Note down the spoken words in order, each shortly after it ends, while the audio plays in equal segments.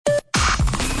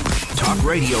Talk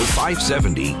Radio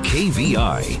 570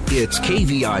 KVI. It's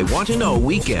KVI Want to Know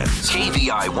Weekends.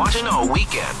 KVI Want to Know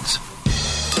Weekends.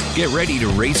 Get ready to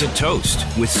raise a toast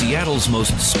with Seattle's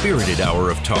most spirited hour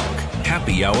of talk,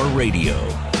 Happy Hour Radio.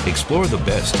 Explore the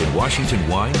best in Washington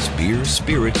wines, beers,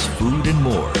 spirits, food, and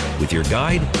more with your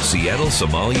guide, Seattle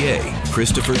sommelier,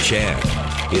 Christopher Chan.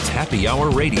 It's Happy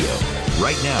Hour Radio,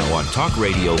 right now on Talk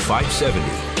Radio 570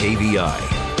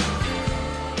 KVI.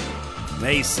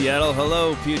 Hey, Seattle.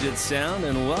 Hello, Puget Sound,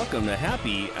 and welcome to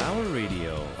Happy Hour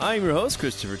Radio. I'm your host,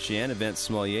 Christopher Chan, event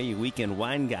sommelier, your weekend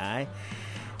wine guy.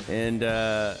 And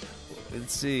let's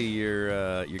see,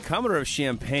 your Commodore of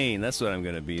Champagne. That's what I'm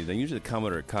going to be. They're usually the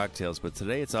Commodore of cocktails, but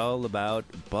today it's all about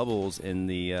bubbles in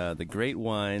the great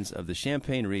wines of the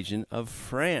Champagne region of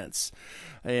France.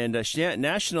 And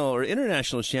National or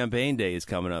International Champagne Day is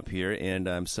coming up here, and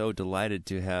I'm so delighted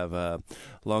to have a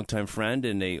longtime friend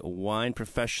and a wine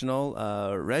professional.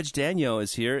 Reg Daniel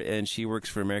is here, and she works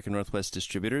for American Northwest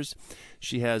Distributors.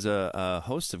 She has a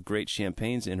host of great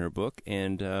champagnes in her book,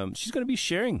 and she's going to be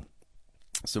sharing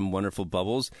some wonderful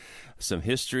bubbles, some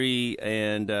history,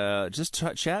 and just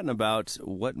chatting about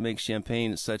what makes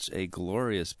champagne such a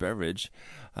glorious beverage.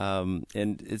 And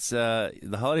it's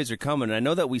the holidays are coming, and I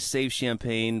know that we save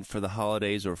champagne for the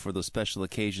holidays or for those special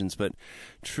occasions, but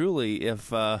truly,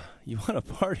 if you want to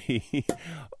party,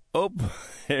 oh,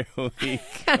 there we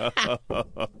go.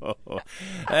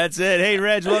 That's it. Hey,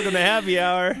 Reg, welcome to Happy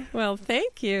Hour. Well,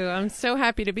 thank you. I'm so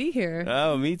happy to be here.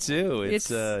 Oh, me too. It's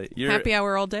happy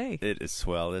hour all day. It is,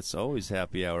 well, it's always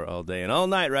happy hour all day and all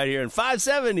night right here in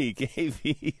 570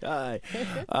 KVI.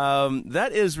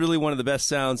 That is really one of the best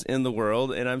sounds in the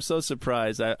world, and I'm so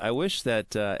surprised. I wish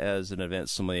that as an event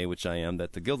sommelier, which I am,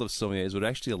 that the Guild of Sommeliers would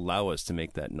actually allow us to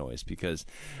make that noise, because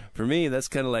for me, that's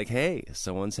kind of like, hey,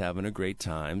 someone's having a great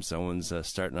time. Someone's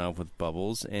starting off with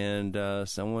bubbles, and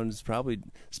someone's probably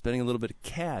spending a little bit of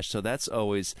cash. So that's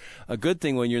always a good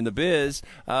thing when you're in the biz.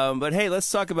 But hey,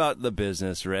 let's talk about the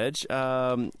business, Reg.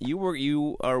 You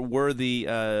were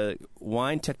the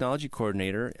wine technology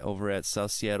coordinator over at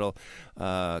South Seattle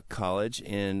College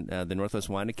in the Northwest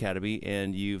Wine Academy,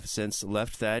 and you've since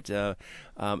left that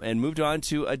and moved on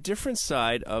to a different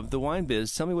side of the wine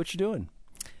biz. Tell me what you're doing.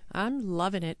 I'm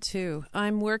loving it, too.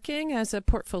 I'm working as a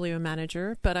portfolio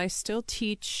manager, but I still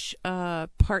teach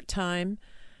part-time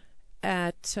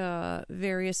at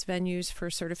various venues for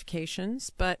certifications.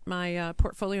 But my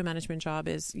portfolio management job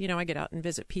is, I get out and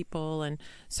visit people and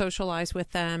socialize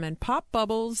with them and pop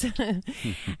bubbles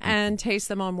and taste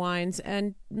them on wines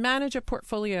and manage a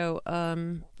portfolio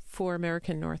for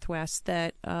American Northwest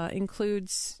that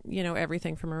includes,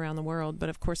 everything from around the world. But,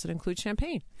 of course, it includes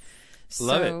champagne.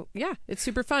 Love it. Yeah, it's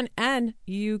super fun. And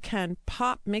you can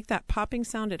make that popping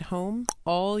sound at home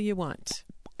all you want.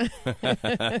 And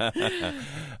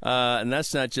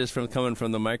that's not just coming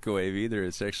from the microwave either.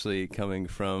 It's actually coming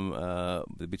from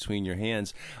between your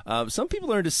hands. Some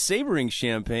people are into savoring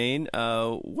champagne.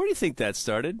 Where do you think that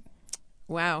started?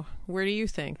 Wow. Where do you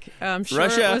think? I'm sure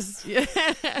Russia. It was,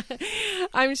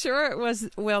 I'm sure it was,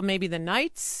 well, maybe the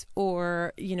knights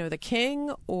or, the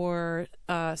king or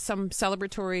some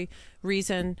celebratory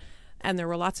reason. And there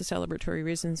were lots of celebratory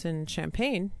reasons in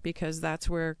Champagne because that's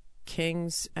where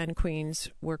kings and queens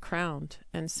were crowned.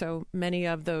 And so many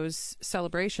of those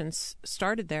celebrations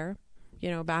started there,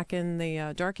 back in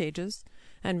the Dark Ages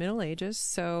and Middle Ages.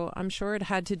 So I'm sure it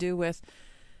had to do with,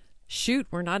 shoot,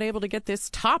 we're not able to get this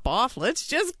top off. Let's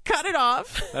just cut it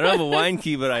off. I don't have a wine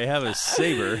key, but I have a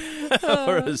saber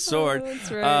or a sword. That's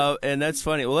right. And that's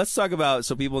funny. Well, let's talk about,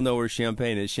 so people know where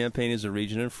Champagne is. Champagne is a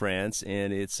region in France,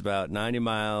 and it's about 90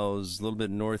 miles, a little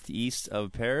bit northeast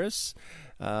of Paris.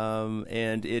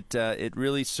 And it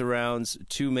really surrounds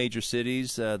two major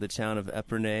cities, the town of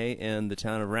Epernay and the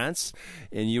town of Reims.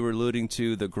 And you were alluding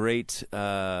to the great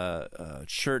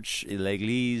church,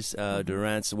 L'Église de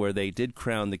Reims, where they did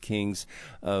crown the kings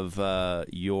of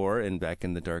yore and back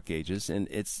in the Dark Ages. And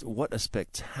it's what a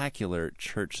spectacular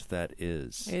church that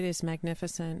is. It is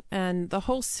magnificent. And the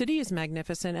whole city is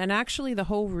magnificent. And actually the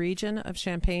whole region of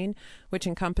Champagne, which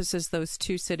encompasses those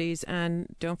two cities,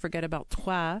 and don't forget about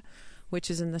Troyes, which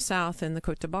is in the south in the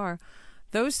Côte d'Ivoire.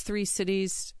 Those three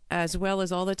cities, as well as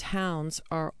all the towns,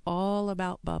 are all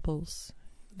about bubbles.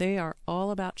 They are all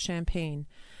about champagne,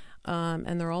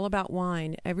 and they're all about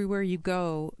wine. Everywhere you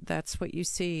go, that's what you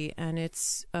see, and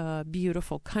it's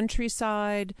beautiful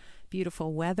countryside,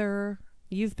 beautiful weather,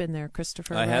 You've been there,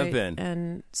 Christopher. I have been.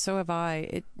 And so have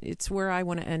I. It's where I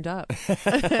want to end up.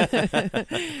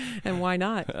 And why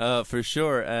not? For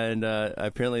sure. And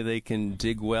apparently they can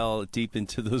dig well deep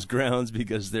into those grounds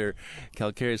because they're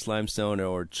calcareous limestone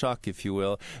or chalk, if you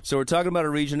will. So we're talking about a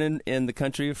region in the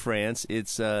country of France.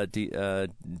 It's a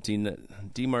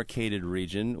demarcated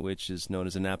region, which is known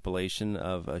as an appellation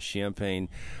of Champagne.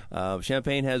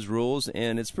 Champagne has rules,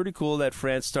 and it's pretty cool that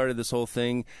France started this whole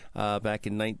thing back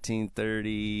in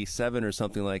 1937 or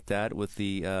something like that with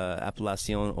the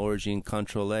Appellation Origine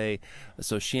Contrôlée.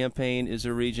 So Champagne is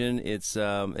a region. It's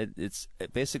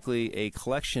basically a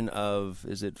collection of,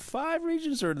 is it 5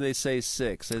 regions or do they say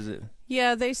 6? Is it?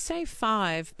 Yeah, they say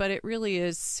 5, but it really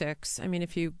is 6. I mean,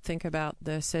 if you think about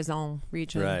the Cézanne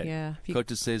region, right? Yeah, Côte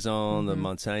de Cézanne, the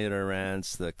Montagne de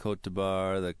Reims, the Côte de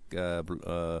Bar, the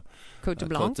Côte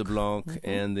de Blanc,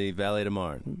 and the Vallée de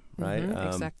Marne, right?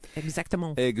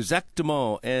 Exactement.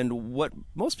 Exactement. And what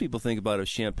most people think about of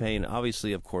Champagne,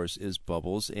 obviously, of course, is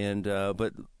bubbles, and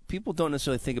but people don't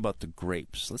necessarily think about the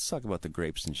grapes. Let's talk about the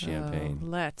grapes in Champagne.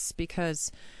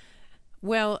 Because,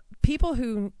 well, people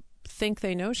who think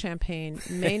they know Champagne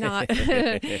may not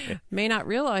may not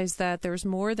realize that there's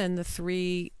more than the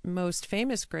 3 most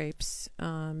famous grapes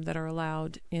that are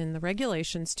allowed in the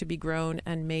regulations to be grown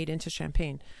and made into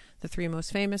Champagne. The 3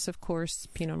 most famous, of course,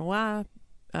 Pinot Noir,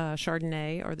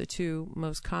 Chardonnay are the 2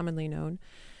 most commonly known,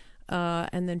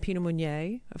 and then Pinot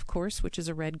Meunier, of course, which is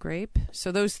a red grape.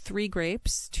 So those 3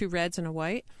 grapes, 2 reds and a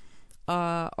white,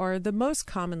 are the most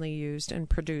commonly used and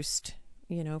produced,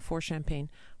 for Champagne.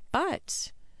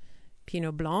 But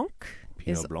Pinot Blanc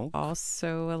is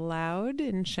also allowed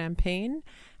in Champagne.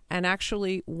 And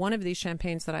actually, one of these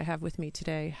champagnes that I have with me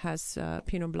today has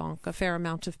Pinot Blanc, a fair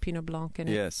amount of Pinot Blanc in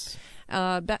it. Yes.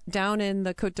 Down in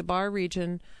the Côte de Bar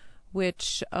region,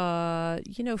 which, fought...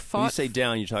 When you say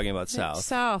down, you're talking about south.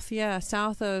 South, yeah.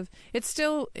 South of... It's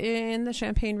still in the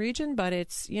Champagne region, but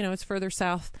it's, it's further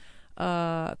south,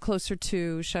 closer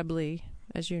to Chablis,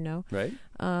 as you know. Right.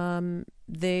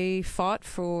 They fought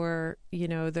for,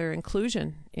 their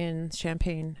inclusion in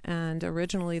Champagne, and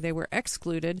originally they were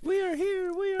excluded. We are here.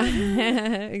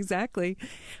 Exactly.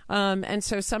 And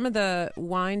so some of the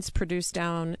wines produced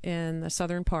down in the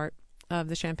southern part of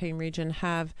the Champagne region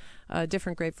have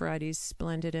different grape varieties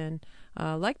blended in,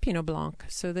 like Pinot Blanc.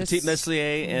 So this Petit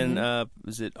Meslier and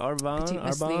is it Arbonne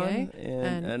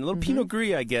and a little Pinot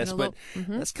Gris, I guess, but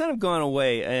that's kind of gone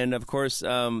away. And of course,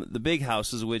 the big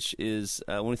houses, which is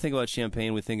when we think about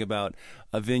Champagne, we think about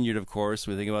a vineyard, of course.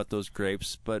 We think about those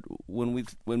grapes. But when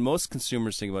most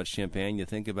consumers think about Champagne, you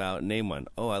think about, name one.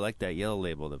 Oh, I like that yellow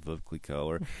label, the Veuve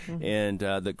Clicquot, and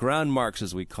the Grand Marques,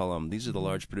 as we call them. These are the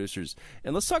large producers.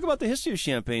 And let's talk about the history of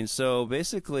Champagne. So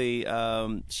basically,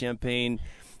 Champagne.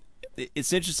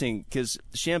 It's interesting because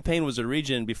Champagne was a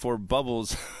region before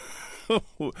bubbles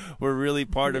were really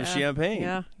part of Champagne.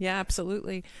 Yeah,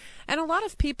 absolutely. And a lot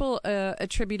of people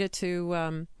attribute it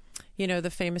to,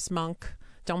 the famous monk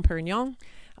Dom Pérignon,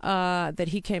 that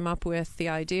he came up with the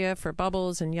idea for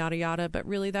bubbles and yada yada. But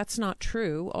really, that's not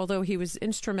true. Although he was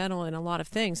instrumental in a lot of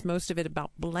things, most of it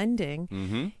about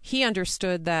blending. He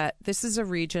understood that this is a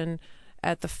region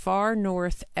at the far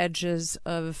north edges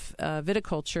of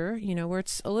viticulture, where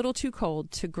it's a little too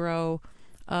cold to grow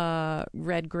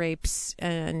red grapes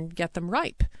and get them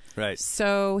ripe. Right.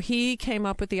 So he came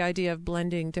up with the idea of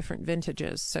blending different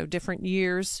vintages. So different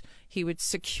years, he would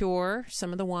secure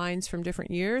some of the wines from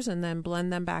different years and then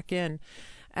blend them back in.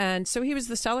 And so he was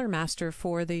the cellar master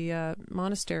for the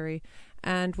monastery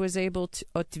and was able to...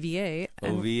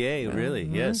 Hautevillers, really,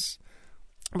 yes.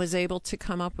 Was able to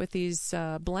come up with these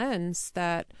blends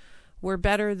that were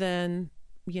better than,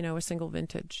 a single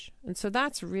vintage. And so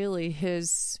that's really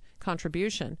his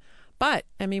contribution. But,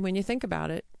 I mean, when you think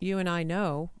about it, you and I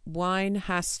know wine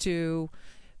has to,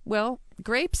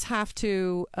 grapes have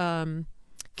to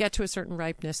get to a certain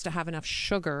ripeness to have enough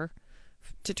sugar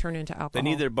to turn into alcohol. They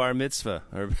need their bar mitzvah.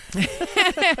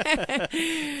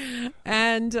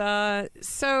 And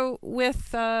so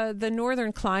with the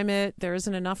northern climate, there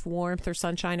isn't enough warmth or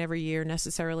sunshine every year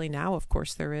necessarily. Now, of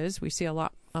course, there is. We see a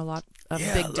lot of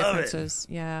big differences.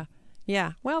 It.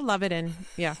 Yeah. Well, love it. And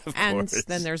and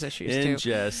then there's issues too. In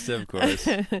jest, of course.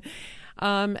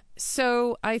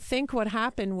 So I think what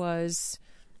happened was,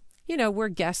 we're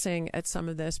guessing at some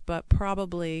of this, but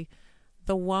probably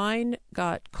the wine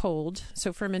got cold,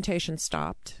 so fermentation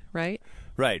stopped, right?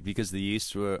 Right, because the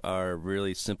yeast are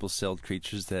really simple-celled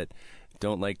creatures that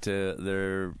don't like to.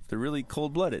 They're really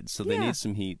cold-blooded, so they need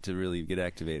some heat to really get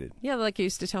activated. Yeah, like I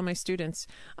used to tell my students,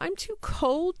 I'm too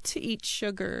cold to eat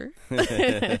sugar.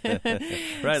 Right,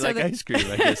 so like ice cream,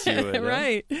 I guess you would.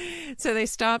 Right. So they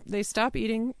stop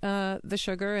eating the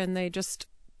sugar, and they just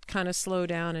kind of slow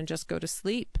down and just go to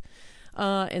sleep.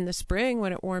 In the spring,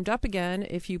 when it warmed up again,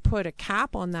 if you put a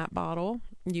cap on that bottle,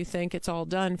 you think it's all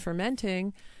done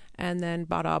fermenting, and then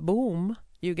bada boom,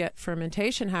 you get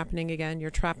fermentation happening again.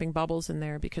 You're trapping bubbles in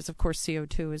there because, of course,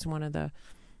 CO2 is one of the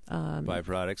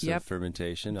byproducts of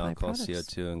fermentation, alcohol,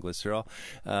 CO2, and glycerol.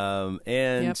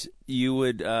 You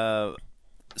would...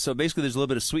 So basically, there's a little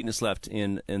bit of sweetness left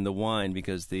in the wine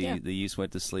because the yeast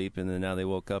went to sleep, and then now they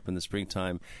woke up in the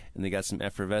springtime and they got some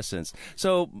effervescence.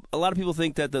 So a lot of people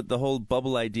think that the whole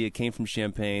bubble idea came from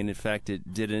Champagne. In fact,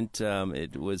 it didn't.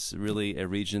 It was really a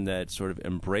region that sort of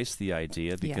embraced the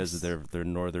idea because of their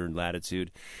northern latitude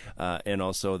and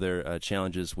also their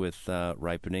challenges with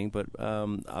ripening. But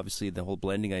obviously, the whole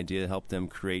blending idea helped them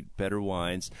create better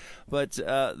wines. But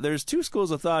there's two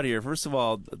schools of thought here. First of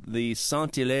all, the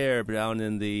Saint-Hilaire down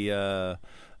in the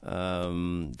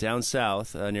down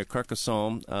south near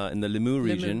Carcassonne in the Limoux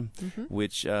region,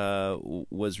 which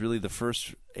was really the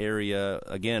first area,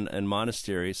 again, in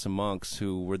monasteries, some monks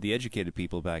who were the educated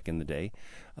people back in the day,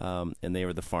 and they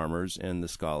were the farmers and the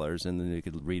scholars, and then they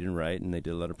could read and write, and they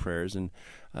did a lot of prayers and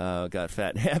got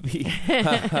fat and happy.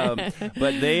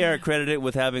 But they are credited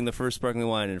with having the first sparkling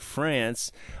wine in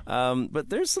France. But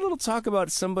there's a little talk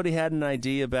about somebody had an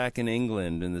idea back in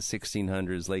England in the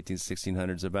 1600s, late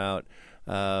 1600s, about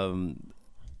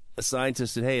a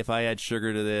scientist said, hey, if I add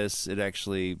sugar to this, it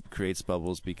actually creates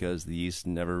bubbles because the yeast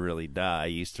never really die.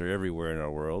 Yeast are everywhere in our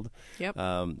world. Yep.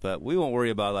 But we won't worry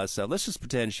about all that stuff. Let's just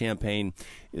pretend Champagne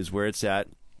is where it's at,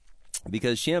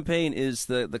 because Champagne is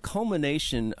the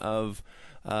culmination of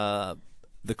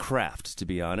the craft, to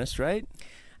be honest, right?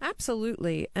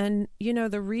 Absolutely. And, you know,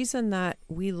 the reason that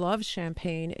we love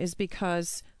Champagne is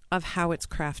because of how it's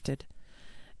crafted.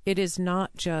 It is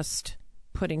not just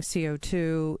putting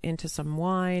CO2 into some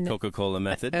wine. Coca-Cola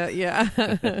method.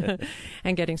 And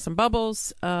getting some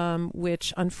bubbles,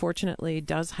 which unfortunately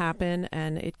does happen,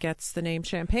 and it gets the name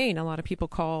Champagne. A lot of people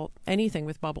call anything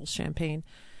with bubbles Champagne.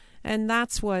 And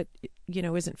that's what, you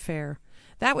know, isn't fair.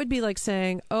 That would be like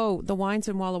saying, oh, the wines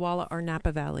in Walla Walla are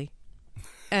Napa Valley.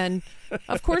 And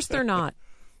of course they're not.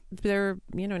 They're,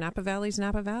 you know, Napa Valley's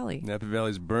Napa Valley. Napa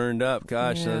Valley's burned up.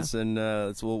 Gosh,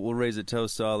 we'll raise a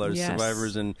toast to all our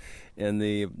survivors and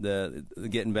the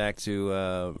getting back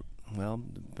to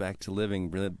back to living.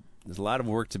 There's a lot of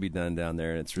work to be done down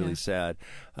there, and it's really sad.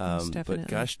 But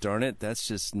gosh darn it, that's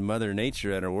just Mother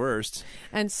Nature at her worst.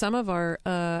 And some of our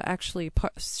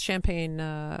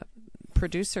Champagne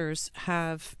producers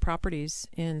have properties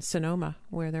in Sonoma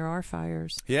where there are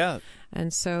fires. Yeah.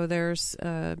 And so there's,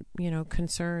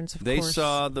 concerns, of course. They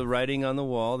saw the writing on the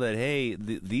wall that, hey,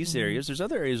 these areas, there's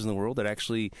other areas in the world that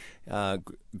actually,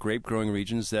 grape-growing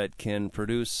regions that can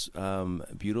produce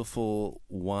beautiful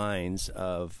wines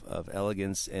of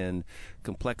elegance and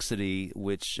complexity,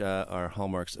 which are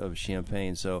hallmarks of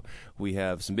Champagne. So we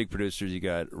have some big producers. You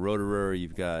got Roederer,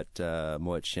 you've got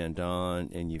Moet Chandon,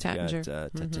 and you've got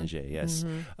Taittinger, yes.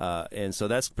 And so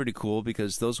that's pretty cool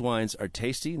because those wines are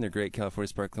tasty and they're great California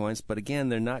sparkling wines. But again,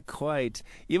 they're not quite,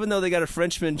 even though they got a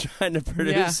Frenchman trying to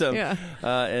produce them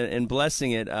and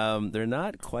blessing it, they're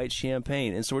not quite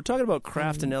Champagne. And so we're talking about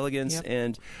craft and elegance.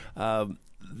 And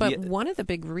but one of the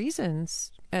big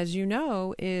reasons, as you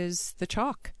know, is the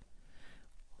chalk.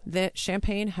 That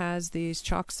Champagne has these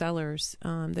chalk cellars.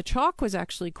 The chalk was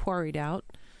actually quarried out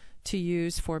to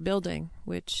use for building,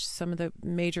 which some of the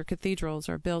major cathedrals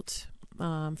are built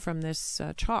from this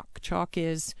chalk. Chalk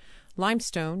is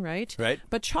limestone, right? Right.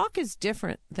 But chalk is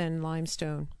different than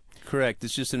limestone. Correct.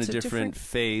 It's just in a different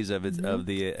phase of it of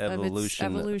the evolution.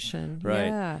 Of its evolution, right?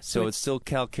 Yeah. So it's still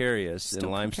calcareous,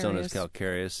 and limestone is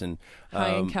calcareous, and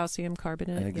high in calcium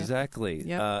carbonate. Exactly.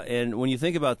 Yep. And when you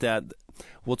think about that,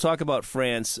 we'll talk about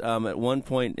France. At one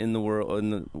point in the world,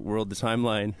 the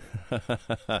timeline,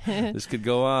 this could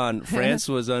go on. France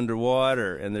was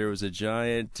underwater, and there was a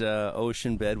giant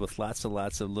ocean bed with lots of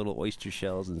little oyster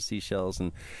shells and seashells,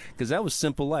 and because that was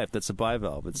simple life. That's a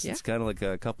bivalve. It's kind of like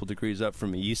a couple degrees up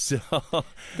from a yeast cell.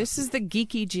 This is the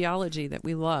geeky geology that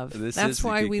we love. That's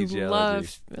why we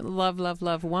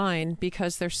love wine,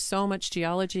 because there's so much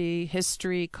geology,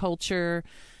 history, culture,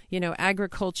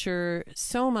 agriculture,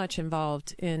 so much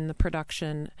involved in the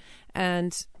production.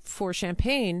 And for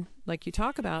Champagne, like you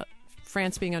talk about,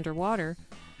 France being underwater.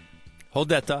 Hold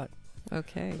that thought.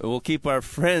 Okay. We'll keep our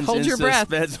friends Hold in your breath.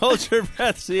 suspense. Hold your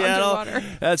breath, Seattle. Underwater.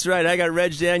 That's right. I got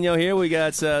Reg Daniel here. We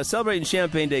got celebrating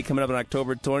Champagne Day coming up on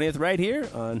October 20th right here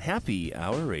on Happy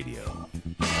Hour Radio.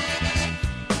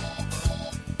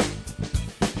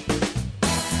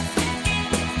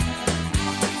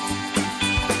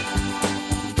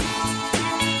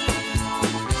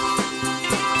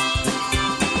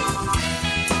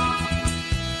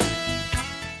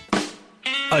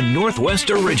 A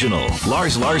Northwest original.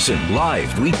 Lars Larson,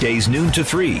 live weekdays noon to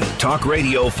 3. Talk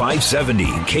Radio 570,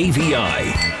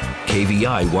 KVI.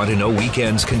 KVI Want to Know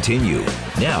Weekends continue.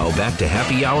 Now back to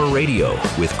Happy Hour Radio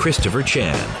with Christopher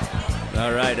Chan.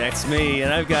 All right, that's me.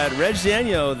 And I've got Reg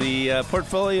Daniel, the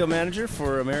portfolio manager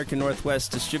for American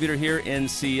Northwest Distributor here in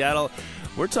Seattle.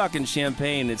 We're talking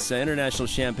champagne. It's International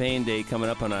Champagne Day coming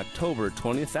up on October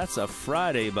 20th. That's a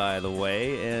Friday, by the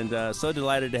way, and so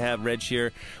delighted to have Reg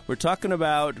here. We're talking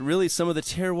about really some of the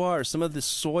terroirs, some of the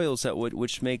soils that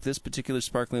which make this particular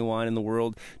sparkling wine in the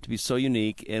world to be so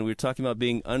unique, and we're talking about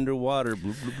being underwater.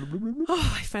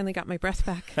 Oh, I finally got my breath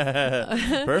back.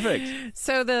 Perfect.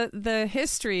 So the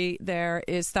history there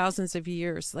is thousands of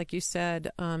years, like you said,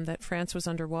 that France was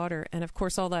underwater, and of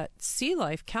course all that sea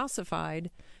life calcified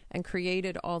and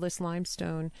created all this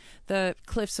limestone. The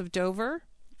Cliffs of Dover.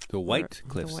 The White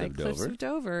Cliffs of Dover. Cliffs of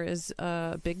Dover is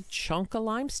a big chunk of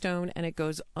limestone, and it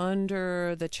goes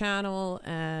under the channel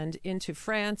and into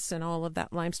France, and all of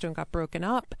that limestone got broken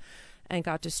up and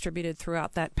got distributed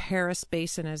throughout that Paris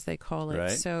Basin, as they call it.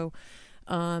 Right. So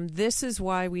this is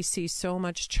why we see so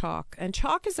much chalk. And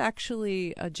chalk is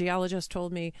actually, a geologist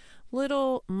told me,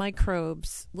 little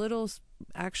microbes,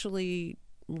 actually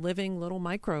living little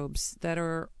microbes that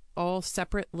are all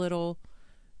separate little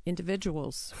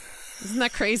individuals. Isn't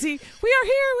that crazy? We are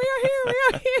here, we are here, we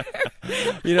are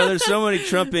here. You know, there's so many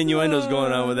Trump innuendos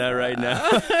going on with that right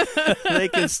now. They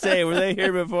can stay. Were they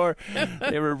here before?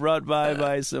 They were brought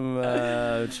by some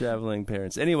traveling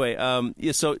parents. Anyway,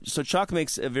 yeah. So chalk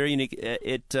makes a very unique.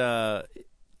 It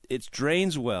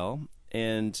drains well,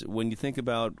 and when you think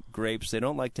about grapes, they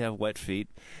don't like to have wet feet.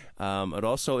 It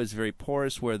also is very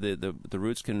porous, where the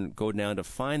roots can go down to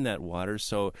find that water,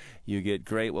 so you get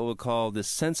great, what we'll call the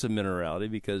sense of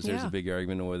minerality, because there's a big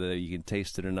argument on whether you can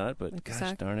taste it or not, but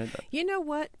gosh darn it. You know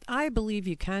what? I believe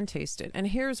you can taste it, and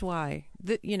here's why.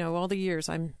 All the years,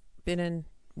 I've been in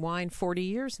wine 40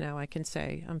 years now, I can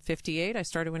say. I'm 58. I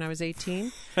started when I was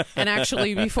 18, and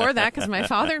actually before that, because my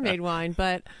father made wine,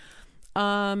 but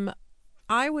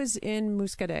I was in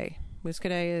Muscadet.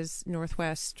 Muscadet is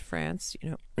northwest France.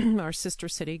 Our sister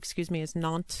city, is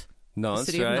Nantes. Nantes,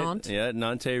 the city right? of Nantes. Yeah,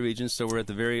 Nantes region. So we're at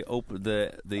the very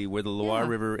where the Loire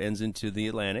River ends into the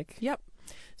Atlantic. Yep.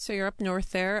 So you're up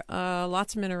north there.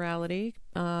 Lots of minerality,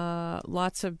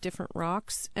 lots of different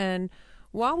rocks. And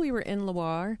while we were in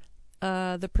Loire,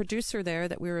 the producer there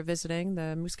that we were visiting,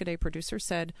 the Muscadet producer,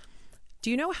 said, "Do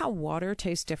you know how water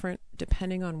tastes different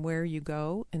depending on where you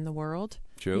go in the world?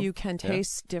 True. You can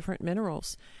taste different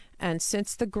minerals. And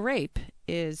since the grape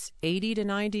is 80 to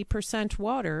 90%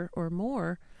 water or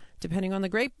more, depending on the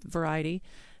grape variety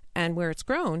and where it's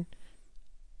grown,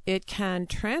 it can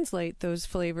translate those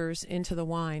flavors into the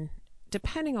wine,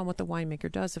 depending on what the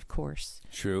winemaker does, of course."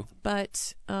 True.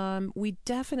 But we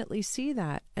definitely see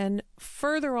that. And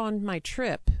further on my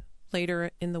trip, later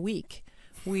in the week,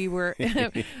 we were,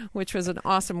 which was an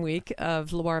awesome week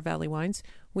of Loire Valley wines,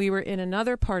 we were in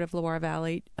another part of Loire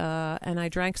Valley, and I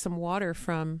drank some water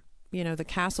from the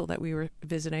castle that we were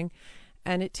visiting,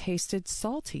 and it tasted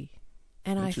salty.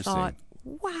 And I thought,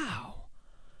 wow,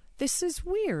 this is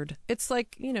weird. It's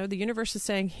like, the universe is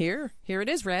saying, here it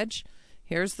is, Reg.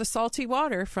 Here's the salty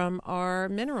water from our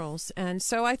minerals. And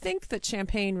so I think that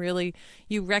champagne really,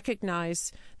 you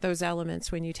recognize those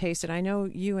elements when you taste it. I know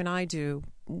you and I do.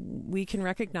 We can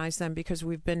recognize them because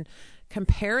we've been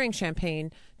comparing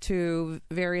champagne to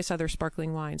various other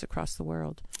sparkling wines across the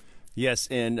world. Yes,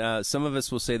 and some of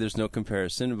us will say there's no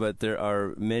comparison, but there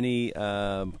are many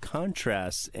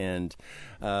contrasts and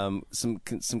some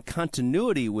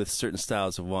continuity with certain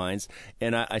styles of wines.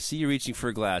 And I see you reaching for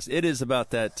a glass. It is about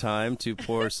that time to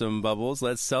pour some bubbles.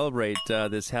 Let's celebrate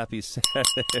this happy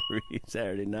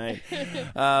Saturday night.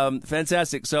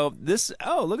 Fantastic. So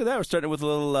look at that. We're starting with a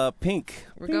little pink.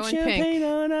 We're pink going champagne pink.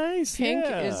 on ice. Pink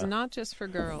Yeah. is not just for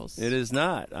girls. It is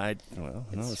not. No,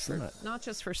 it's not. Not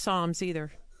just for Psalms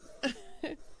either.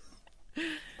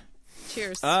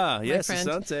 Cheers. Ah, yes, friend.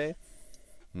 Asante.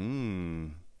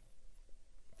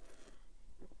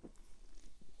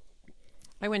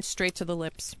 I went straight to the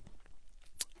lips.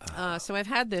 So I've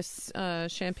had this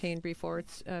champagne before.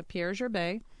 It's Pierre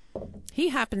Gerbet. He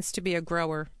happens to be a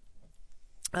grower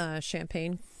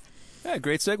champagne. Yeah,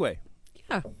 great segue.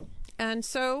 Yeah. And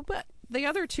so, but the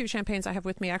other two champagnes I have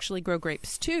with me actually grow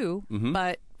grapes too,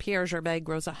 but Pierre Gerbet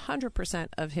grows 100%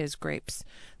 of his grapes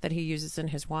that he uses in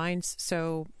his wines.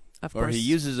 So, of course. Or he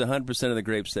uses 100% of the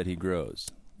grapes that he grows.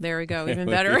 There we go, even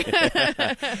better.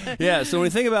 Yeah, so when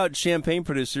you think about champagne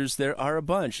producers, there are a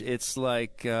bunch. It's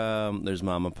like there's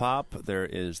Mom and Pop, there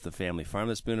is the family farm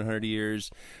that's been 100 years,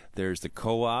 there's the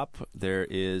co-op, there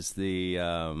is the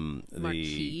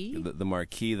Marquis, the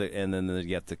Marquis, and then you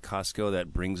got the Costco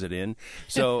that brings it in.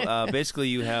 So basically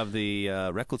you have the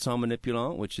Récoltant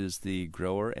Manipulant, which is the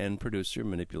grower and producer,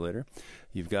 manipulator.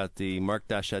 You've got the Marque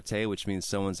d'Acheter, which means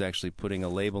someone's actually putting a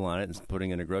label on it and putting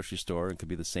it in a grocery store. It could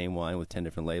be the same wine with 10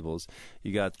 different labels.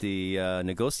 You got the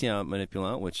Négociant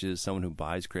Manipulant, which is someone who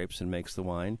buys grapes and makes the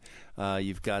wine.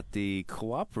 You've got the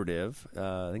cooperative,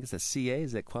 I think it's a CA,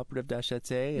 is that Coopérative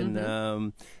d'Acheter?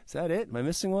 And is that it? Am I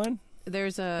missing one?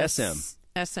 There's a SM.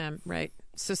 SM, right.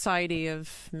 Society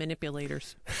of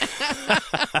Manipulators.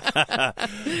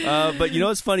 But you know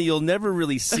what's funny? You'll never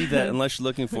really see that unless you're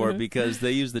looking for it, because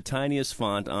they use the tiniest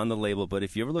font on the label. But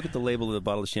if you ever look at the label of the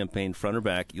bottle of champagne, front or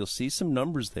back, you'll see some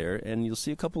numbers there, and you'll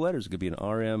see a couple letters. It could be an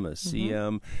RM, a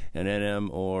CM, an NM,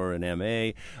 or an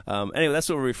MA. Anyway, that's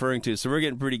what we're referring to. So we're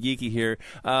getting pretty geeky here.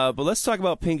 But let's talk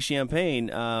about pink champagne.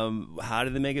 How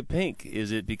do they make it pink?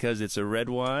 Is it because it's a red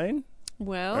wine?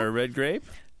 Well, Or a red grape?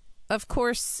 of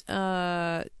course,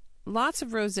 lots of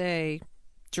rosé,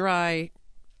 dry,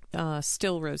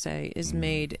 still rosé, is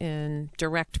made in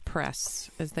direct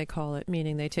press, as they call it,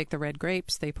 meaning they take the red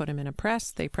grapes, they put them in a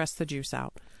press, they press the juice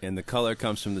out. And the color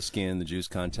comes from the skin, the juice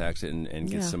contacts it and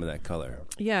gets Yeah. some of that color.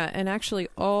 Yeah, and actually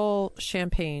all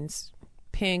champagnes,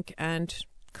 pink and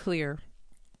clear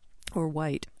or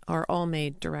white, are all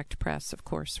made direct press, of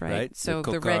course, right? Right, So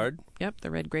the the Cocard.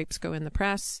 the red grapes go in the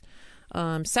press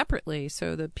separately.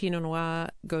 So the Pinot Noir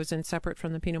goes in separate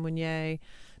from the Pinot Meunier,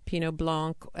 Pinot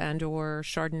Blanc and or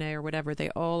Chardonnay or whatever. They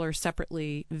all are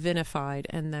separately vinified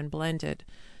and then blended.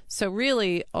 So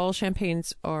really, all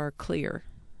champagnes are clear,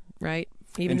 right?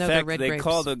 Even In though fact, they're red they grapes.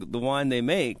 call the wine they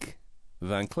make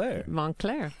Vin Clair. Vin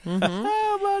Clair.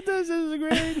 How about this? This is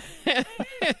great.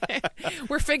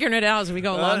 We're figuring it out as we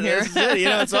go along here. This is it. You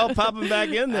know, it's all popping back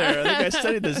in there. I think I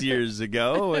studied this years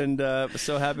ago, and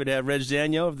so happy to have Reg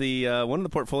Daniel, of the one of the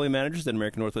portfolio managers at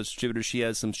American Northwest Distributors. She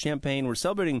has some champagne. We're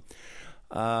celebrating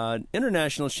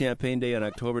International Champagne Day on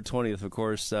October 20th, of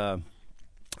course.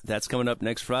 That's coming up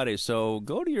next Friday. So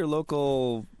go to your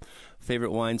local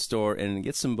favorite wine store and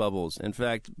get some bubbles. In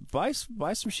fact, buy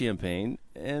some champagne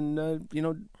and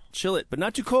chill it, but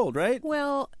not too cold, right?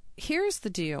 Well, here's the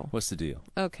deal. What's the deal?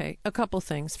 Okay, a couple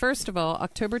things. First of all,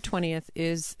 October 20th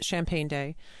is Champagne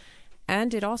Day,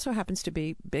 and it also happens to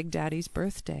be Big Daddy's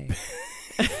birthday.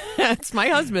 It's my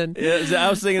husband. Yeah, I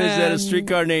was thinking, is that a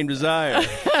streetcar named Desire?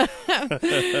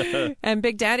 And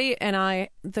Big Daddy and I,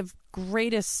 the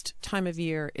greatest time of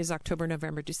year is October,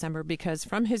 November, December, because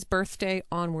from his birthday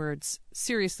onwards,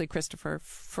 seriously, Christopher,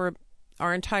 for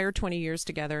our entire 20 years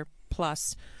together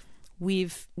plus, we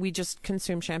just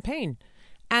consume champagne.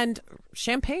 And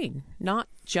champagne, not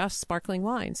just sparkling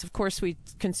wines. Of course, we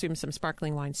consume some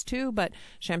sparkling wines too, but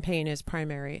champagne is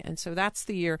primary. And so that's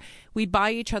the year. We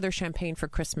buy each other champagne for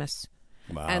Christmas.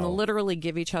 Wow. And literally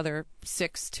give each other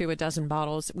 6 to a dozen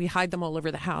bottles. We hide them all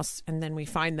over the house, and then we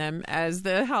find them as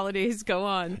the holidays go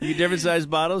on. You get different sized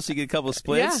bottles, so you get a couple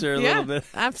splits or a little bit?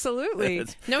 Absolutely.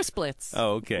 No splits.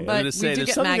 Oh, okay. But I was going to say, we do there's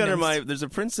get something under magnums. there's a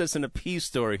Princess and a Pea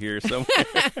store here somewhere.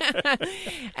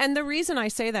 And the reason I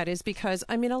say that is because,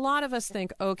 I mean, a lot of us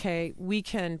think, okay, we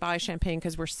can buy champagne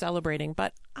because we're celebrating.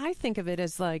 But I think of it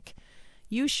as like,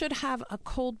 you should have a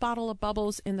cold bottle of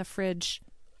bubbles in the fridge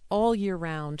all year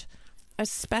round,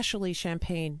 especially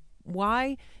champagne.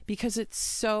 Why? Because it's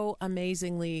so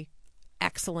amazingly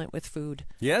excellent with food.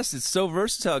 Yes, it's so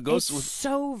versatile. It goes It's with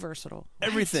so versatile.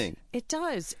 everything. Right? It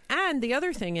does. And the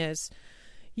other thing is,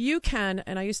 you can,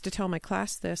 and I used to tell my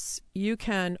class this, you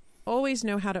can always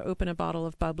know how to open a bottle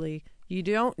of bubbly. You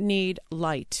don't need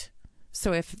light.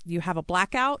 So if you have a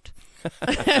blackout,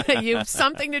 you have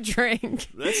something to drink.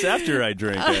 That's after I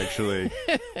drink, actually.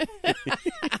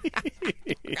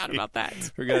 Forgot about that.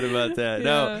 Forgot about that.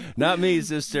 No, not me,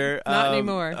 sister. Not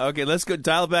anymore. Okay, let's go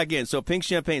dial it back in. So pink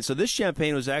champagne. So this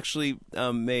champagne was actually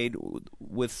made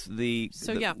with the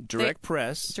direct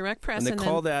press. Direct press. And they and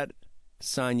call then that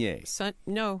Saunier.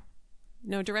 No,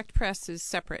 direct press is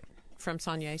separate from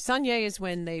Saunier. Saunier is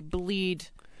when they bleed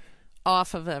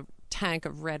off of a tank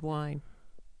of red wine,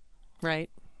 right?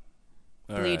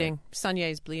 bleeding. Sangye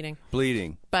is bleeding.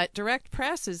 Bleeding. But direct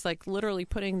press is like literally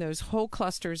putting those whole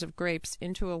clusters of grapes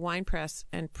into a wine press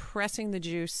and pressing the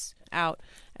juice out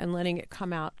and letting it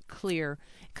come out clear.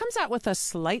 It comes out with a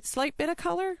slight bit of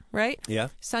color, right? Yeah.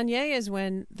 Sangye is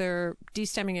when they're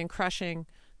destemming and crushing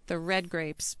the red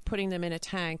grapes, putting them in a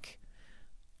tank,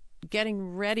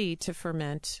 getting ready to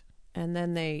ferment, and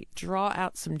then they draw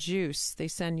out some juice. They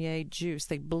Sangye juice.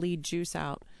 They bleed juice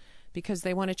out because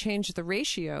they want to change the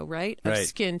ratio, right, of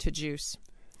skin to juice.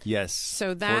 Yes.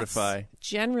 So that's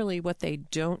generally what they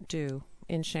don't do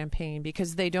in champagne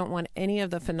because they don't want any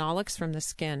of the phenolics from the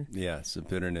skin. Yeah, some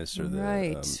bitterness or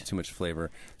the too much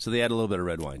flavor. So they add a little bit of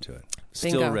red wine to it.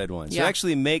 Bingo. Still red wine. So Yeah. they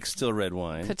actually make still red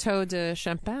wine. Coteau de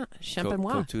Champenois.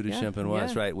 Coteau de Champenois,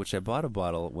 that's right, which I bought a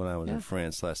bottle when I was in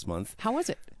France last month. How was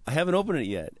it? I haven't opened it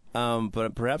yet,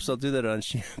 but perhaps I'll do that on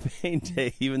Champagne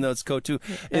Day, even though it's Coteau.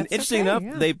 And interesting enough,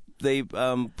 they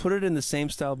put it in the same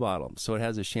style bottle, so it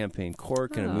has a champagne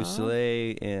cork and a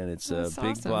mousselet, and it's a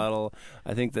big awesome. bottle.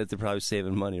 I think that they're probably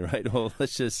saving money, right? Well,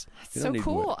 let's just. That's so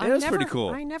cool. Yeah, that's pretty cool.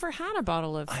 I never had a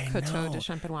bottle of Coteau de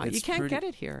Champenois. You can't get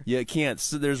it here. Yeah, it can't.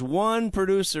 So there's one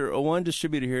producer, or one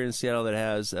distributor here in Seattle that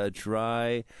has a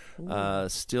dry,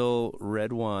 still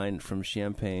red wine from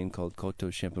Champagne called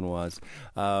Coteau Champenoise.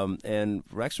 And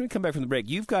we're actually going to come back from the break.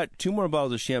 You've got 2 more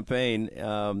bottles of champagne.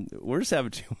 We're just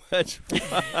having too much.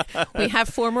 We have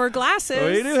 4 more glasses.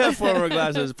 We do have 4 more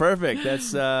glasses. Perfect.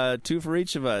 That's 2 for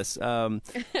each of us.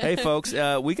 Hey, folks,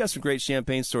 we got some great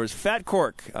champagne stores. Fat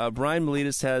Cork. Brian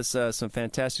Miletus has some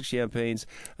fantastic champagnes.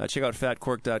 Check out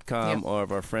fatcork.com or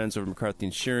of our friends over at McCarthy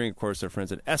and Shearing. Of course, our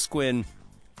friends at Esquin.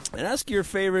 And ask your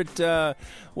favorite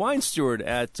wine steward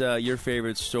at your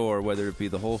favorite store, whether it be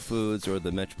the Whole Foods or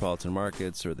the Metropolitan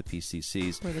Markets or the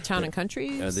PCCs. Or the Town and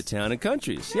Countries. The Town and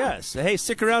Countries, yes. Hey,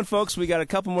 stick around, folks. We got a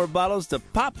couple more bottles to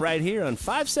pop right here on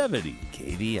 570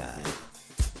 KVI.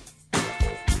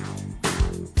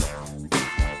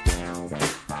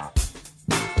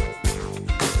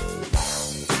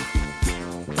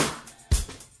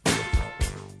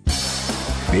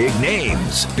 Big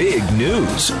names, big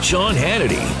news. Sean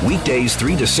Hannity, weekdays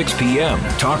 3 to 6 p.m.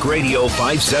 Talk Radio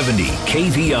 570,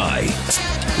 KVI.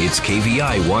 It's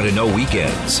KVI Want to Know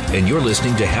Weekends, and you're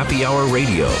listening to Happy Hour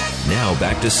Radio. Now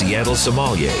back to Seattle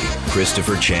sommelier,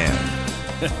 Christopher Chan.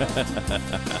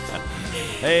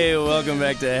 Hey, welcome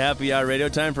back to Happy Hour Radio.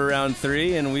 Time for round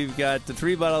 3, and we've got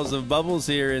 3 bottles of bubbles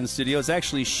here in studio. It's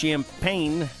actually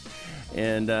champagne.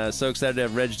 And so excited to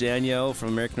have Reg Daniel from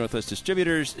American Northwest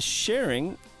Distributors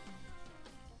sharing.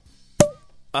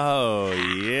 Oh,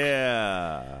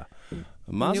 yeah.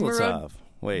 Mazel tov.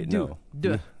 Wait, no.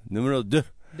 Numéro 2.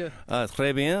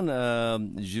 Très bien.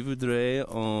 Je voudrais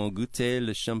en goûter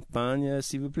le champagne,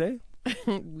 s'il vous plaît.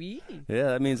 Oui. Yeah,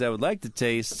 that means I would like to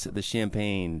taste the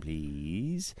champagne,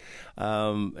 please.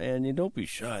 And you don't be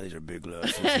shy. These are big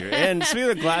glasses here. And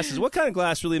speaking of glasses, what kind of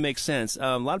glass really makes sense?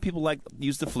 A lot of people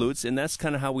use the flutes, and that's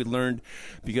kind of how we learned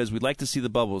because we'd like to see the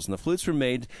bubbles. And the flutes were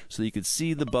made so you could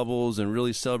see the bubbles and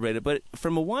really celebrate it. But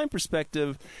from a wine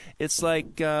perspective, it's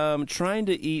like trying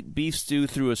to eat beef stew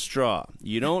through a straw.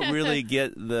 You don't really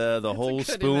get the whole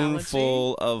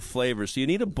spoonful of flavor. So you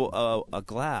need a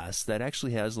glass that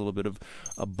actually has a little bit of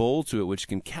a bowl to it, which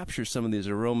can capture some of these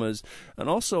aromas and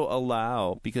also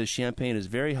allow, because champagne is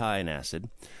very high in acid,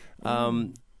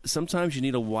 sometimes you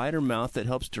need a wider mouth that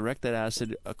helps direct that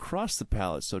acid across the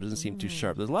palate so it doesn't seem too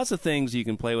sharp. There's lots of things you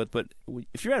can play with, but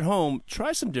if you're at home,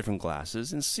 try some different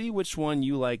glasses and see which one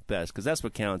you like best, because that's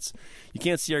what counts. You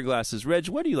can't see our glasses. Reg,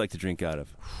 what do you like to drink out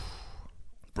of?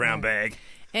 Brown bag.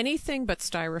 Anything but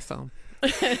styrofoam.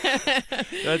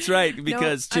 That's right,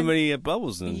 because too many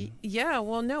bubbles in them. Yeah,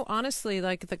 well, no, honestly,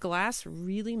 like the glass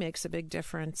really makes a big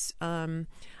difference. And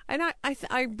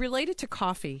I relate it to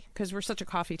coffee because we're such a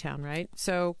coffee town, right?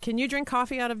 So can you drink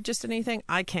coffee out of just anything?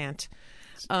 I can't.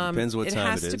 Depends what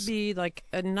time it is. It has to be like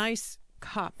a nice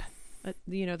cup,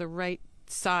 the right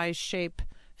size, shape,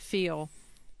 feel.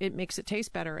 It makes it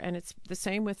taste better, and it's the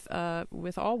same with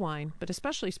all wine, but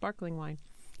especially sparkling wine.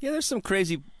 Yeah, there's some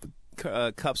crazy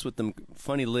cups with them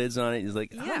funny lids on it. He's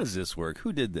like, how does this work?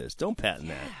 Who did this? Don't patent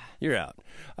that. You're out.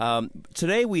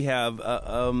 Today we have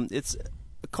it's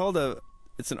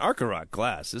an Arkarock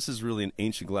glass. This is really an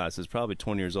ancient glass. It's probably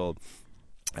 20 years old.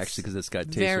 Actually, because it's got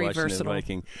Taste Very Washington versatile.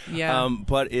 Viking. Yeah.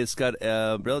 But it's got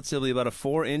relatively about a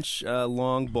 4-inch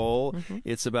long bowl. Mm-hmm.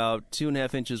 It's about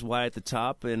 2.5 inches wide at the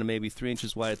top and maybe 3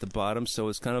 inches wide at the bottom. So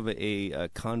it's kind of a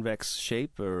convex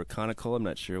shape or a conical. I'm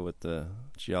not sure what the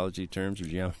geology terms or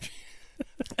geometry.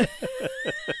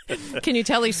 Can you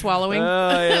tell he's swallowing? Oh,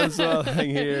 I am swallowing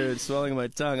here. It's swallowing my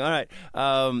tongue. All right.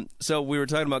 So we were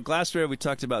talking about glassware. We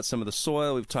talked about some of the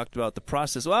soil. We've talked about the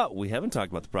process. Well, we haven't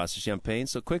talked about the process of champagne.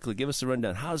 So quickly, give us a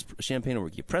rundown. How does champagne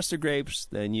work? You press the grapes,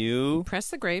 then you press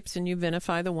the grapes and you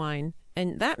vinify the wine.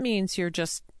 And that means you're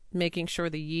just making sure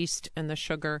the yeast and the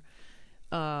sugar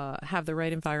have the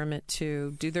right environment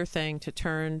to do their thing, to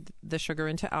turn the sugar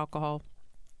into alcohol.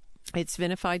 It's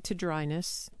vinified to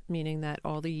dryness, meaning that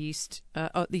all the yeast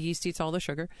eats all the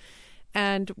sugar.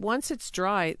 And once it's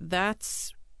dry,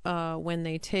 that's when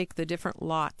they take the different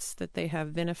lots that they have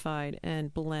vinified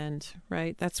and blend,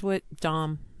 right? That's what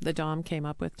the Dom came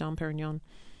up with, Dom Perignon.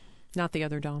 Not the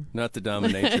other Dom. Not the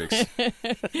dominatrix.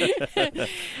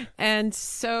 And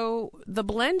so the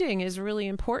blending is really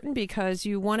important because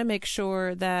you want to make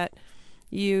sure that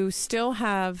you still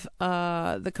have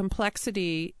the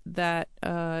complexity that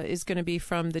is going to be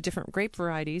from the different grape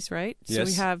varieties, right? Yes.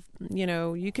 So we have,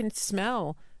 you can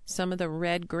smell some of the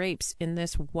red grapes in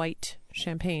this white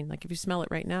champagne. Like if you smell it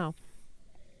right now,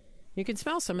 you can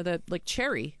smell some of the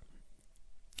cherry,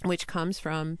 which comes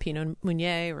from Pinot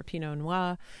Meunier or Pinot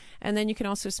Noir. And then you can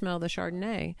also smell the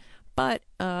Chardonnay. But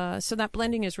so that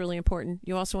blending is really important.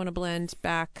 You also want to blend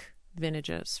back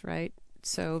vintages, right?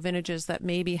 So vintages that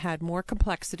maybe had more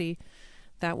complexity,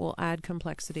 that will add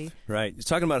complexity. Right. You're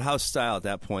talking about house style at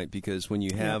that point because when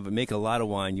you make a lot of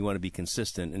wine, you want to be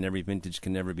consistent, and every vintage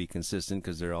can never be consistent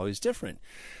because they're always different.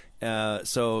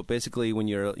 So basically, when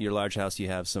you're your large house, you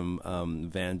have some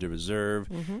Vin de Reserve,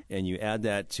 and you add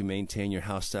that to maintain your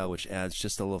house style, which adds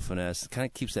just a little finesse. It kind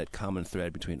of keeps that common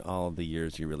thread between all of the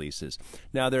years you releases.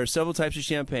 Now, there are several types of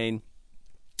champagne.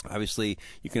 Obviously,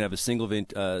 you can have a single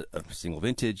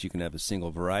vintage. You can have a single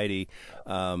variety,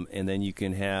 and then you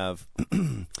can have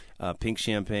pink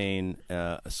champagne,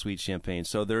 a sweet champagne.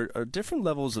 So there are different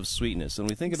levels of sweetness. And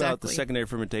when we think about the secondary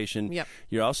fermentation,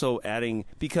 you're also adding,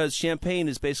 because champagne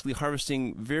is basically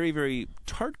harvesting very, very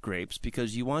tart grapes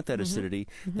because you want that acidity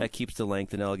that keeps the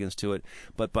length and elegance to it.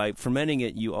 But by fermenting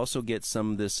it, you also get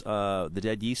some of this the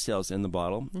dead yeast cells in the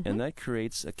bottle, and that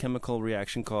creates a chemical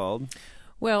reaction called.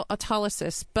 Well,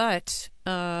 autolysis. But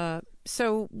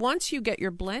so once you get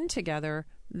your blend together,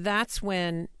 that's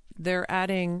when they're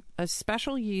adding a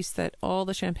special yeast that all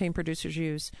the champagne producers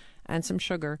use and some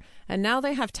sugar. And now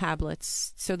they have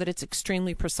tablets so that it's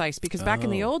extremely precise. Because back in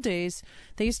the old days,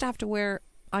 they used to have to wear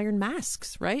iron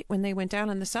masks, right, when they went down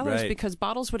in the cellars because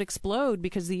bottles would explode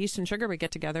because the yeast and sugar would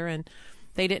get together and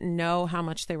they didn't know how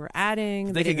much they were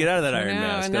adding. They could get out of that iron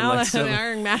mask. And now the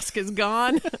iron mask is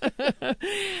gone.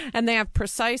 And they have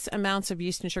precise amounts of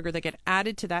yeast and sugar that get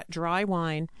added to that dry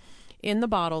wine in the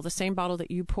bottle, the same bottle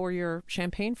that you pour your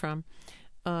champagne from.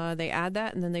 They add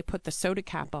that, and then they put the soda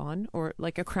cap on, or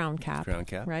like a crown cap.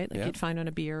 Right? Like you'd find on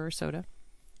a beer or soda.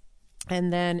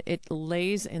 And then it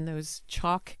lays in those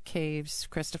chalk caves,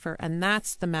 Christopher, and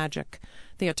that's the magic.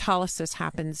 The autolysis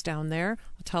happens down there.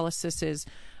 Autolysis is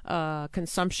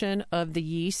consumption of the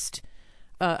yeast,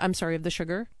 of the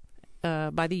sugar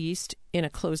by the yeast in a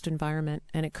closed environment,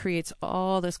 and it creates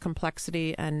all this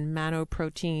complexity and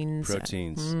manoproteins.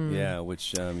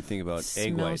 Which you think about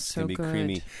egg whites can be good.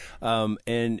 Creamy.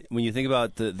 And when you think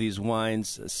about these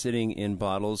wines sitting in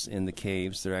bottles in the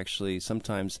caves, they're actually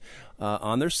sometimes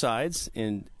on their sides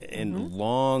in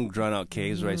long, drawn-out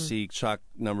caves where I see chalk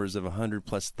numbers of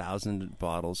 100,000+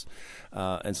 bottles.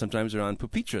 And sometimes they're on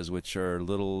pupitras, which are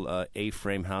little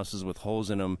A-frame houses with holes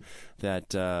in them that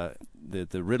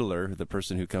the riddler, the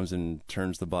person who comes and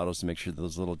turns the bottles to make sure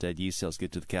those little dead yeast cells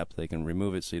get to the cap, they can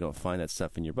remove it so you don't find that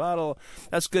stuff in your bottle.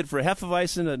 That's good for a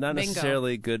Hefeweizen, but not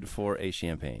necessarily good for a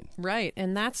champagne. Right,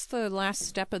 and that's the last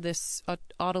step of this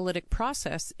autolytic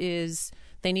process is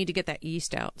they need to get that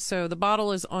yeast out. So the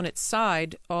bottle is on its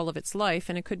side all of its life,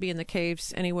 and it could be in the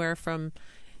caves anywhere from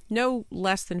no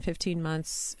less than 15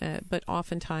 months, but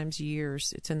oftentimes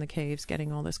years. It's in the caves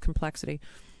getting all this complexity.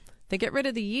 They get rid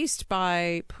of the yeast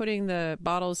by putting the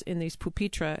bottles in these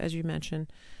pupitre, as you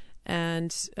mentioned.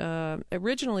 And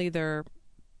originally they're,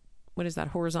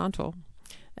 horizontal.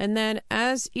 And then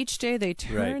as each day they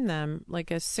turn them,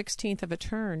 like a 16th of a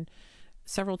turn,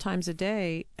 several times a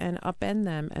day, and upend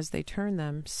them as they turn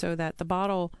them so that the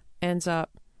bottle ends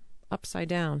up upside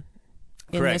down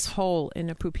in this hole in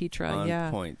a pupitre. On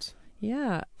point.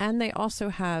 Yeah. And they also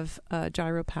have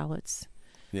gyro pallets.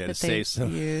 Yeah, to save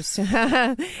some. It's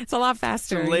a lot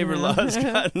faster. Some labor laws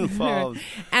got involved.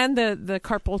 And the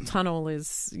carpal tunnel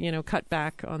is, cut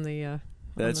back on the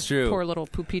That's true. Poor little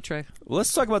pupitre. Well,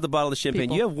 let's talk about the bottle of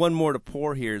champagne. You have one more to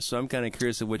pour here, so I'm kind of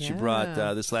curious of what you brought.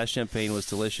 This last champagne was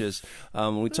delicious.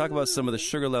 When we talk about some of the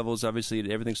sugar levels,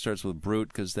 obviously everything starts with Brut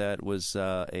because that was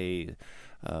a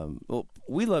Well,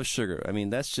 we love sugar. I mean,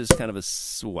 that's just kind of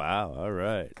wow. All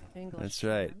right. English That's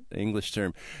right. term. English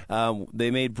term.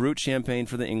 They made Brut champagne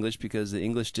for the English because the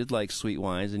English did like sweet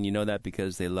wines, and you know that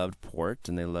because they loved port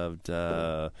and they loved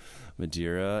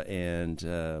Madeira, and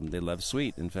they loved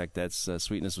sweet. In fact, that's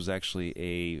sweetness was actually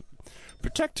a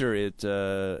protector,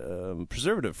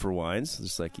 preservative for wines.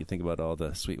 Just like you think about all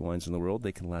the sweet wines in the world,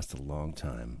 they can last a long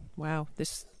time. Wow,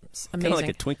 this is Kind amazing. of like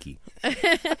a Twinkie.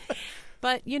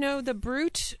 But, you know, the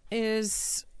Brut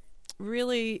is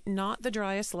really not the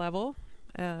driest level.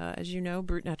 As you know,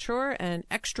 Brut Nature and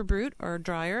Extra Brut are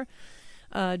drier.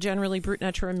 Generally, Brut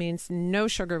Nature means no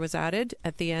sugar was added.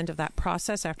 At the end of that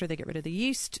process, after they get rid of the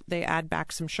yeast, they add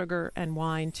back some sugar and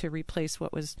wine to replace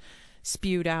what was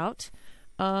spewed out.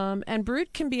 And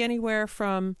Brut can be anywhere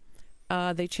from,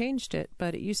 they changed it,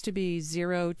 but it used to be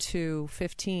 0 to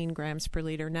 15 grams per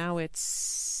liter. Now it's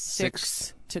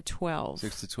 6 to 12.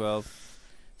 6 to 12.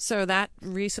 So that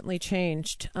recently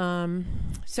changed.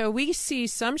 So we see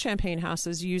some champagne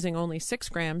houses using only 6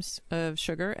 grams of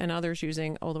sugar and others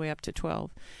using all the way up to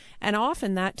 12. And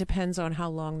often that depends on how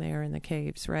long they are in the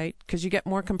caves, right? Because you get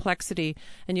more complexity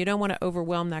and you don't want to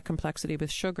overwhelm that complexity with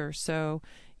sugar. So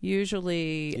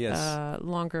usually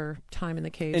longer time in the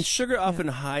caves. And sugar often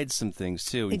hides some things,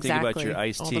 too. When you think about your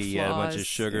iced tea, you add a bunch of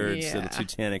sugar, it's a little too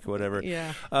tannic or whatever.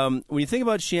 Yeah. When you think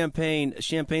about champagne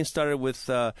started with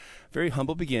very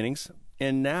humble beginnings,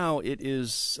 and now it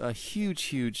is a huge,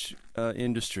 huge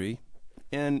industry.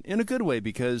 And in a good way,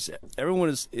 because everyone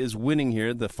is winning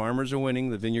here. The farmers are winning,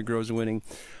 the vineyard growers are winning,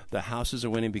 the houses are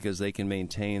winning because they can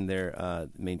maintain their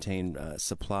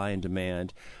supply and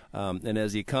demand. And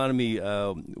as the economy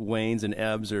wanes and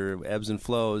ebbs and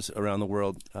flows around the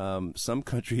world, some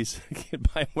countries can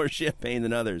buy more champagne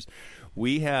than others.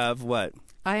 We have what?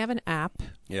 I have an app.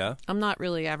 Yeah. I'm not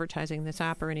really advertising this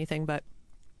app or anything, but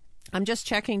I'm just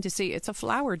checking to see. It's a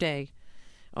flower day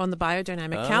on the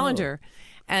biodynamic calendar.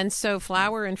 And so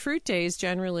flower and fruit days,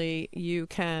 generally, you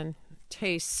can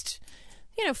taste,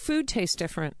 food tastes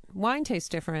different. Wine tastes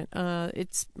different.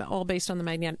 It's all based on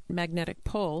the magnetic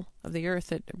pull of the earth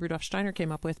that Rudolf Steiner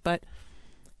came up with. But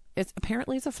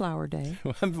apparently it's a flower day.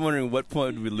 I'm wondering what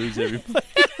point we lose everybody.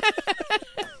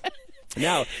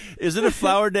 Now, is it a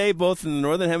flower day both in the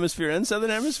Northern Hemisphere and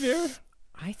Southern Hemisphere?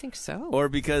 I think so. Or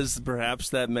because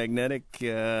perhaps that magnetic...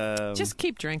 Just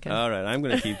keep drinking. All right, I'm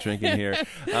going to keep drinking here.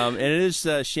 And it is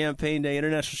Champagne Day.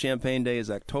 International Champagne Day is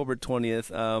October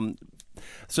 20th.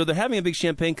 So they're having a big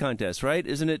champagne contest, right?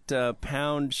 Isn't it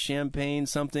pound champagne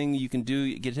something you can do?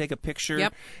 You can take a picture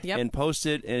Yep. and post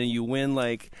it, and you win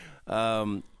like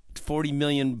 40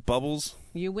 million bubbles.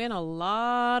 You win a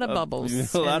lot of bubbles. You win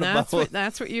a lot of bubbles.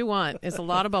 That's what you want, is a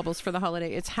lot of bubbles for the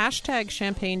holiday. It's hashtag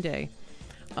Champagne Day.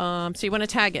 So you want to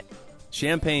tag it.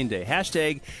 Champagne Day.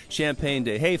 Hashtag Champagne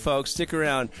Day. Hey, folks, stick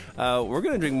around. We're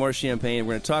going to drink more champagne.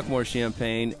 We're going to talk more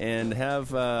champagne and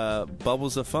have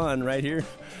bubbles of fun right here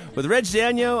with Reg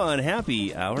Daniel on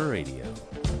Happy Hour Radio.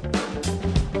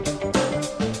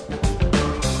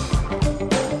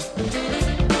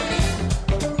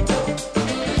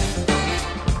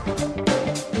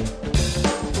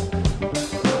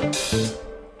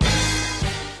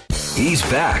 He's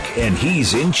back, and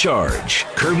he's in charge.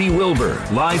 Kirby Wilbur,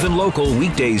 live and local,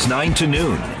 weekdays 9 to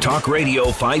noon. Talk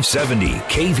Radio 570,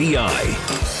 KVI.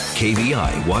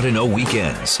 KVI Want to Know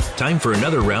Weekends. Time for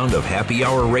another round of Happy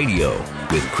Hour Radio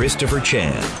with Christopher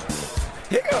Chan.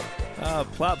 Hiccup!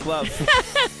 Plop, plop.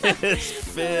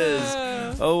 Fizz.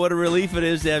 Oh, what a relief it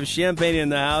is to have champagne in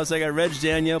the house. I got Reg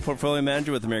Daniel, portfolio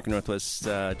manager with American Northwest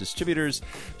Distributors.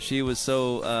 She was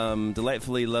so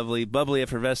delightfully lovely, bubbly,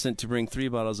 effervescent to bring 3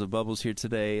 bottles of bubbles here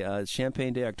today.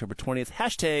 Champagne Day, October 20th.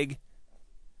 Hashtag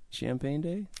Champagne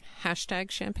Day?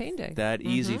 Hashtag Champagne Day. That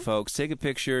easy, folks. Take a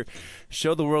picture,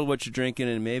 show the world what you're drinking,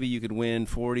 and maybe you could win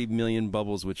 40 million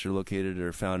bubbles, which are located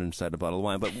or found inside a bottle of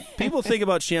wine. But people think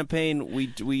about champagne.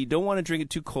 We don't want to drink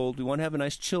it too cold. We want to have a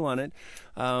nice chill on it,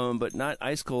 but not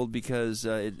ice cold because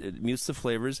it mutes the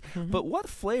flavors. But what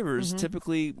flavors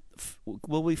typically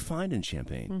will we find in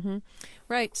champagne?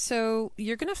 Right. So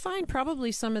you're going to find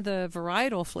probably some of the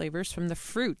varietal flavors from the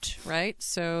fruit, right?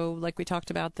 So like we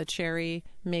talked about, the cherry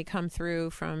may come through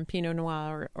from Pinot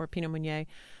Noir or Pinot Meunier.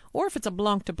 Or if it's a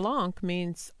Blanc de Blanc,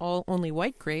 means only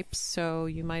white grapes. So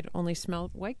you might only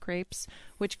smell white grapes,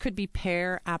 which could be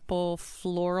pear, apple,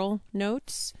 floral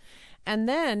notes. And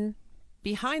then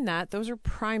behind that, those are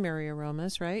primary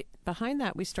aromas, right? Behind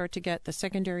that, we start to get the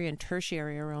secondary and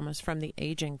tertiary aromas from the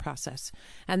aging process.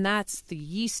 And that's the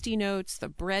yeasty notes, the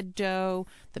bread dough,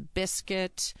 the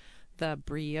biscuit, the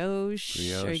brioche.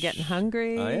 Are you getting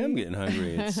hungry? I am getting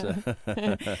hungry. It's,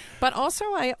 But also,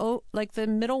 like the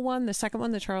middle one, the second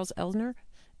one, the Charles Elsner,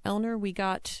 Elner, we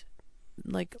got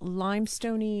like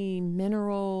limestoney,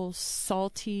 mineral,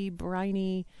 salty,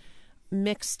 briny,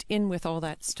 mixed in with all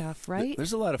that stuff, right?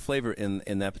 There's a lot of flavor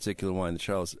in that particular wine, the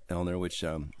Charles Elner, which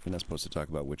we're not supposed to talk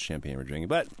about which champagne we're drinking,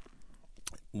 but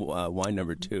wine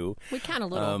number 2. We can a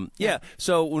little. Yeah.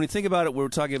 So when we think about it, we're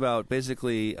talking about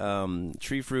basically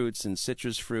tree fruits and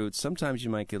citrus fruits. Sometimes you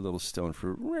might get a little stone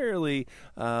fruit, rarely,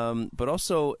 but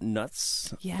also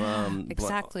nuts. Yeah,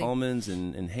 exactly. Almonds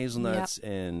and hazelnuts,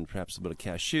 and perhaps a bit of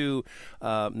cashew.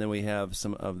 And then we have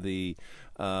some of the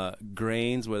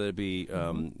grains, whether it be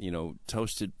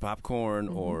toasted popcorn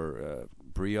or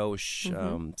brioche.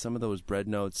 Some of those bread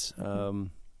notes.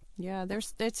 Yeah,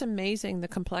 it's amazing, the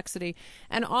complexity.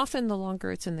 And often the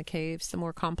longer it's in the caves, the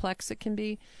more complex it can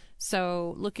be.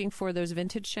 So looking for those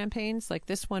vintage champagnes, like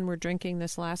this one we're drinking,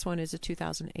 this last one is a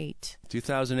 2008.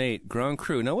 2008, Grand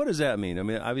Cru. Now, what does that mean? I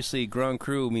mean, obviously, Grand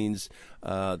Cru means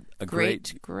a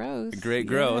great growth. Great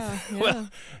growth. Yeah. Well,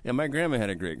 yeah, my grandma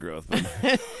had a great growth, but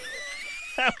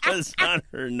that was on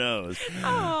her nose.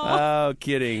 Oh,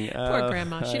 kidding. Poor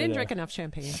grandma. She didn't drink enough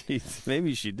champagne.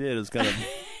 Maybe she did. It was kind of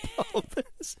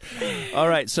all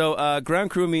right, so Grand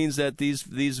Cru means that these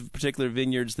particular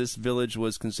vineyards, this village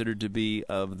was considered to be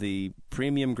of the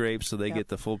premium grapes, so they get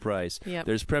the full price. Yep.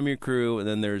 There's Premier Cru, and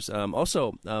then there's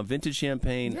also vintage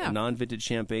champagne, non-vintage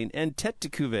champagne, and tête de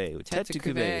cuvée. Tête de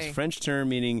cuvée is French term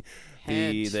meaning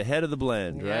the head of the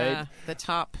blend, right? The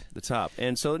top. The top.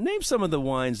 And so name some of the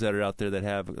wines that are out there that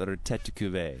are tête de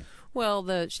cuvée. Well,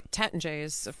 the Taittinger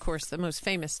is, of course, the most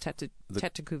famous tête de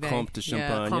cuvée. Comte de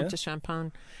Champagne. Yeah, Comte de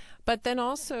Champagne. But then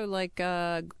also, like,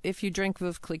 if you drink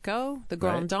Veuve Clicquot, the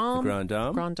Grand Dame. The Grand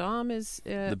Dame. Grand Dame is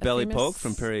the Belle Époque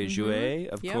from Perrier-Jouët.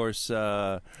 Of course.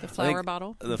 The flower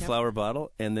bottle. The flower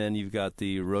bottle. And then you've got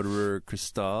the Roederer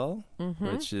Cristal,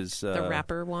 which is... the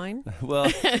wrapper wine.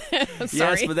 Well,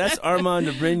 yes, but that's Armand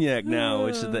de Brignac now,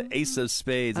 which is the Ace of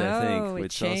Spades, I think.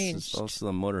 Which is also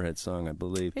a Motorhead song, I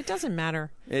believe. It doesn't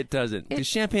matter. It doesn't. Because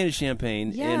champagne is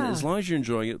champagne. Yeah. And as long as you're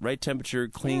enjoying it, right temperature,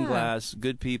 clean glass,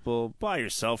 good people, by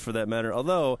yourself for that matter.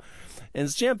 Although,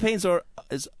 and champagnes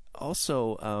is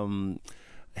also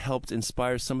helped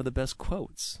inspire some of the best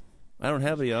quotes. I don't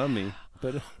have any on me,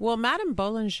 but well, Madame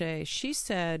Bollinger, she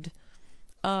said,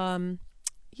 I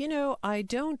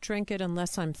don't drink it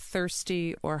unless I'm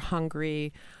thirsty or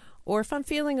hungry, or if I'm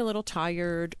feeling a little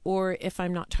tired, or if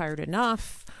I'm not tired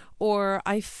enough, or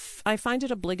I find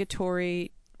it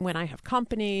obligatory when I have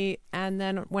company, and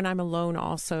then when I'm alone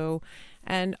also.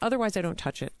 And otherwise, I don't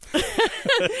touch it,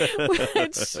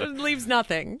 which leaves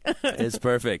nothing. It's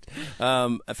perfect.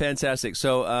 Fantastic.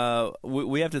 So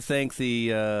we have to thank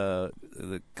the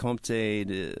Comte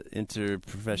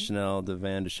Interprofessionnel de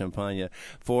Vin de Champagne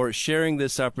for sharing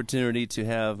this opportunity to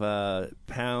have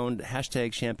Pound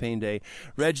 #Champagne Day.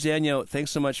 Reg Daniel, thanks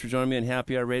so much for joining me on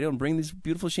Happy Hour Radio and bring these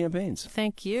beautiful champagnes.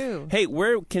 Thank you. Hey,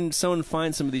 where can someone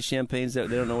find some of these champagnes that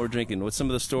they don't know we're drinking? What's some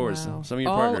of the stores? Wow. Some of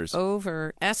your partners? All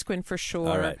over. Esquin for sure.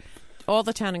 All right. All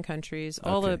the town and countries,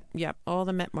 all the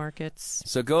Met markets.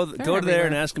 So go to there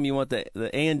and ask them you want the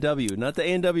A&W, not the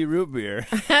A&W root beer,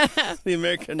 the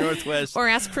American Northwest. Or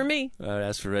ask for me.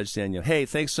 Ask for Reg Daniel. Hey,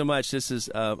 thanks so much. This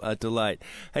is a delight.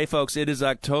 Hey, folks, it is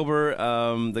October.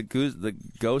 The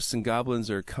Ghosts and Goblins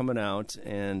are coming out,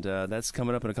 and that's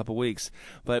coming up in a couple weeks.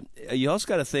 But you also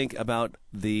got to think about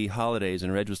the holidays,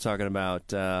 and Reg was talking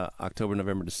about October,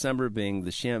 November, December being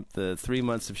the 3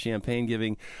 months of champagne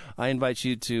giving. I invite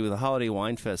you to the Holiday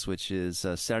Wine Fest, which is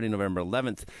Saturday, November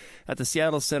 11th at the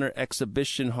Seattle Center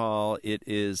Exhibition Hall. It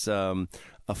is a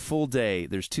full day.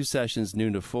 There's 2 sessions,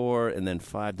 noon to 4, and then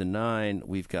 5 to 9.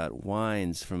 We've got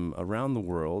wines from around the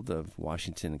world of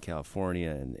Washington and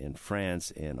California and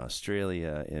France and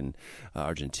Australia and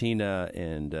Argentina.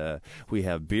 And we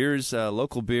have beers,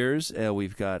 local beers.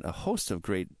 We've got a host of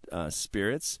great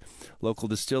spirits, local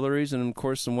distilleries, and, of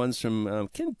course, some ones from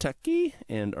Kentucky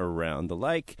and around the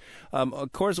like.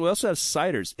 Of course, we also have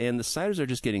ciders, and the ciders are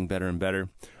just getting better and better.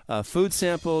 Food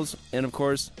samples, and, of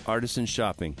course, artisan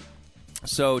shopping.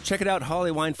 So check it out,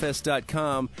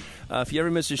 holidaywinefest.com. If you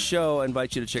ever miss a show, I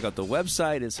invite you to check out the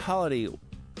website. It's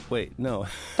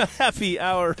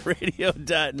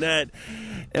happyhourradio.net.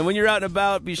 And when you're out and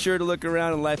about, be sure to look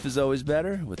around, and life is always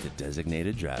better with a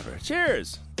designated driver.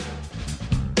 Cheers!